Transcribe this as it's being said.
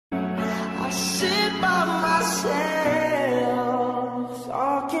sit by myself,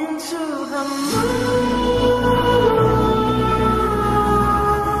 talking to the moon,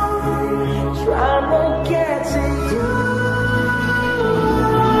 trying to get to you.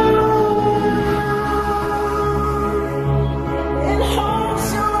 In hopes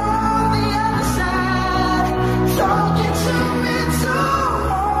you're on the other side, talking to me too.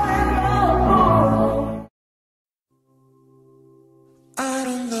 I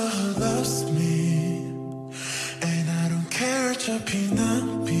don't know who loves me, and I don't care 어차피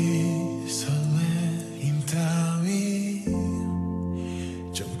난 비설레임 따위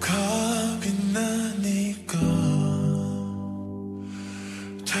좀 겁이 나니까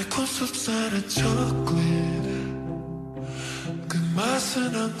달콤 섭쌀한 초콜릿 그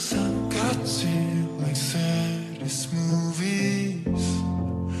맛은 항상 같지 like serious movies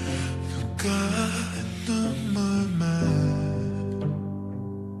누가의 눈물만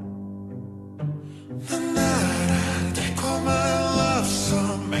난 알아 달콤한 love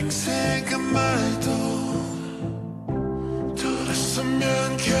song 맹세한 말도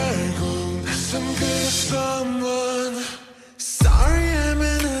돌았으면 결국 낯선 그 someone Sorry I'm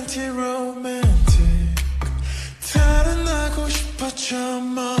an anti-romantic 달아나고 싶었죠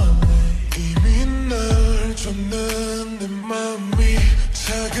멀리 이미 널 줬는 내 맘이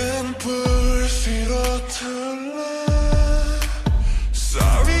작은 불씨로 탈래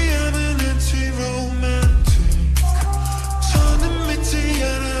Sorry I'm an anti-romantic 저는 믿지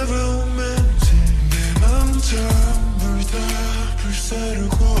않아 romantic 내 맘 전부 다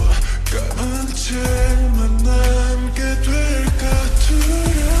불사르고 까만 채만 남게 될까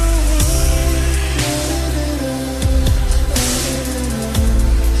두려워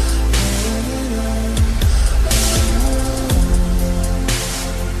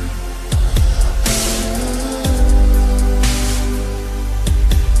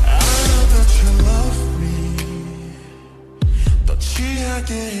I know that you love me 또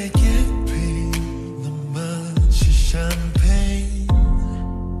취하게 깊이 넌 마치 샴페인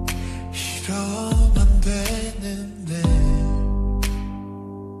이러면 되는데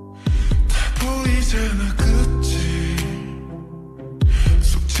다 보이잖아 그치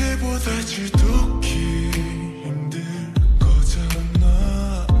숙제보다 지독히 힘들 거잖아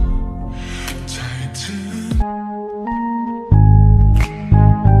잘 듣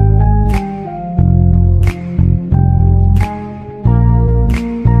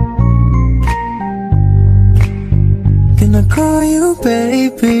Can I call you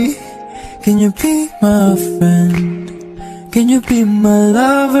baby? Can you be my friend? Can you be my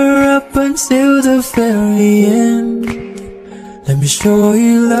lover up until the very end? Let me show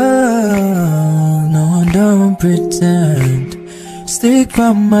you love, no don't pretend. Stick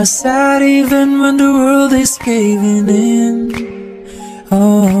by my side even when the world is caving in.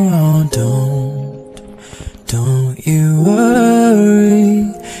 Oh, don't you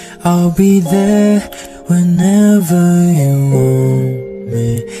worry, I'll be there whenever you want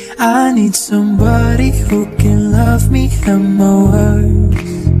me. I need somebody who can love me and my words.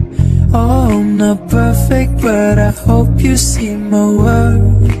 Oh, I'm not perfect, but I hope you see my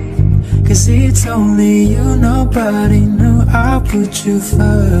worth. Cause it's only you, nobody knew I put you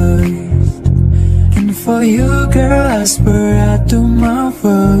first. And for you, girl, I swear I do my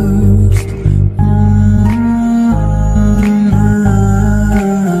worst.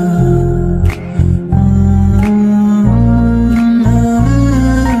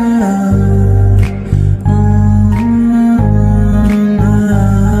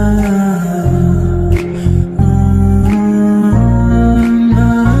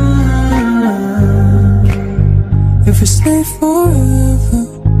 If we stay forever,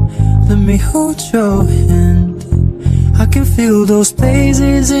 let me hold your hand. I can feel those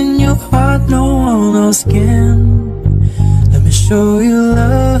places in your heart no one else can. Let me show you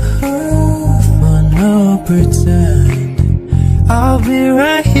love, but no pretend. I'll be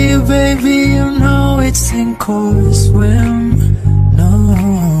right here, baby, you know it's sink or swim. No,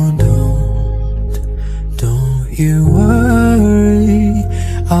 don't you worry,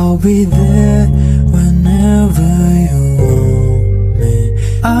 I'll be there whenever you want me.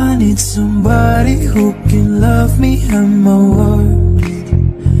 I need somebody who can love me and my worth.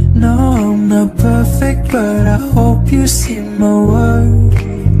 No, I'm not perfect, but I hope you see my worth.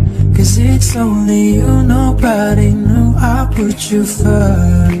 Cause it's only you, nobody knew I put you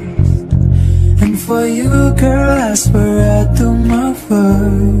first. And for you, girl, I swear I do my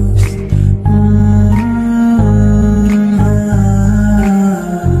worst.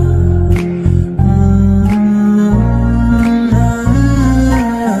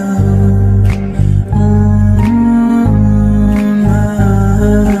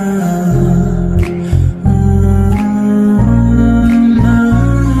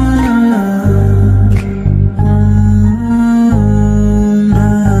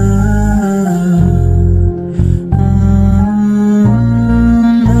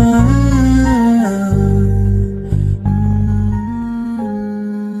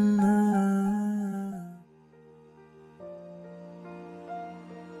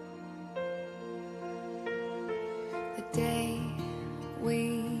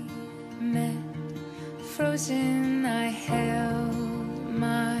 frozen, I held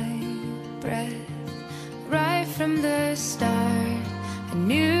my breath. Right from the start, I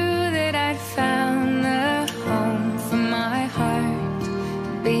knew that I'd found the home for my heart.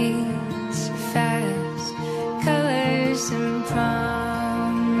 Beats fast, colors and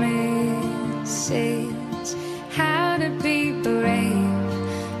promises. How to be brave,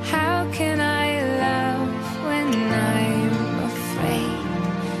 how can I love when I'm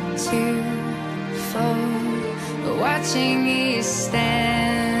afraid to fall? But watching you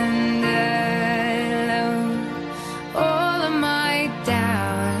stand alone, all of my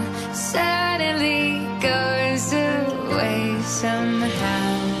doubt suddenly goes away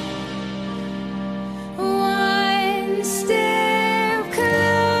somehow. One step closer.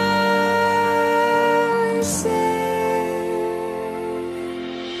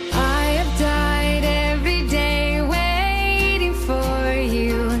 I have died every day waiting for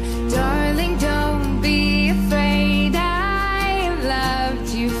you. Darling, don't be afraid. I have loved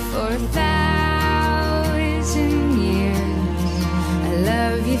you for 1,000 years. I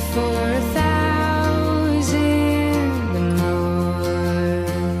love you for 1,000 more.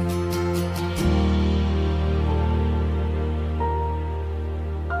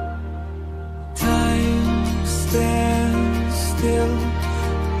 Time stands still,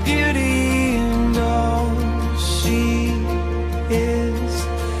 beauty and all she is.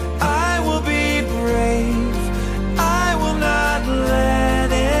 I will be brave, I will not let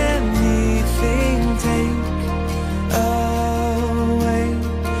anything take away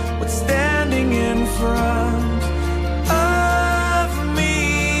what's standing in front of me.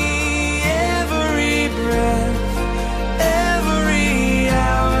 Every breath, every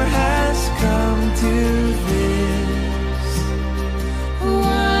hour has come to this.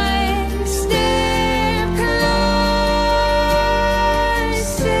 One step closer.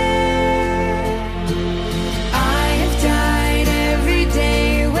 I have died every day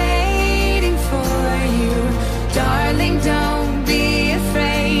waiting for you. Darling, don't be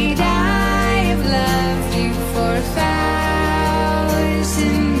afraid. I have loved you for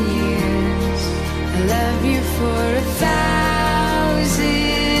 1,000 years. I love you for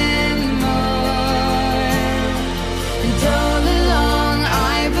 1,000 more. And all along I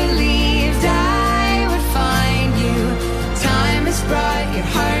believed I would find you. Time has brought your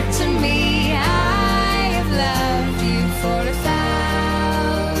heart to me. I have loved you for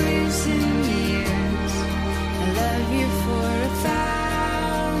 1,000 years. I love you for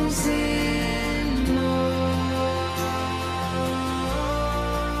 1,000 more.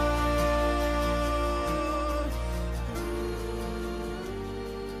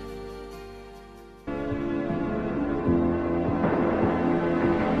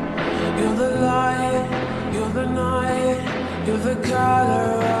 You're the light, you're the night, you're the color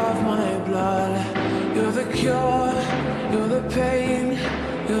of my blood. You're the cure, you're the pain,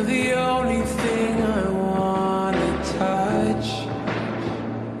 you're the only thing I wanna touch.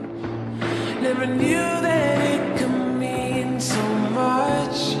 Never knew that it could mean so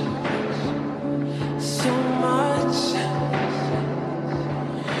much, so much.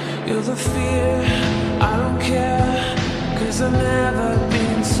 You're the fear, I don't care, 'cause I've never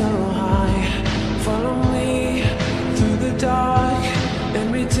been so high. Follow me through the dark, let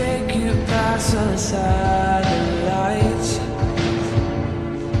me take you past the satellites.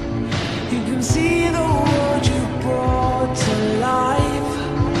 You can see the world you brought to life,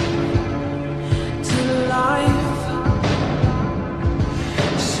 to life.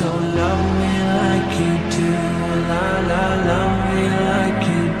 So love me like you do, la la, love me like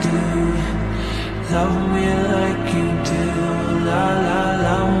you do. Love me like you do, la la,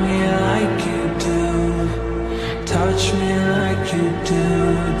 love me like you do. Touch me like you do,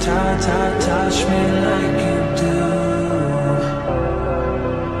 ta ta, touch me like you do.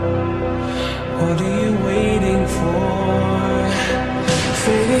 What are you waiting for?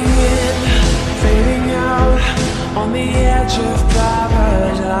 Fading in, fading out, on the edge of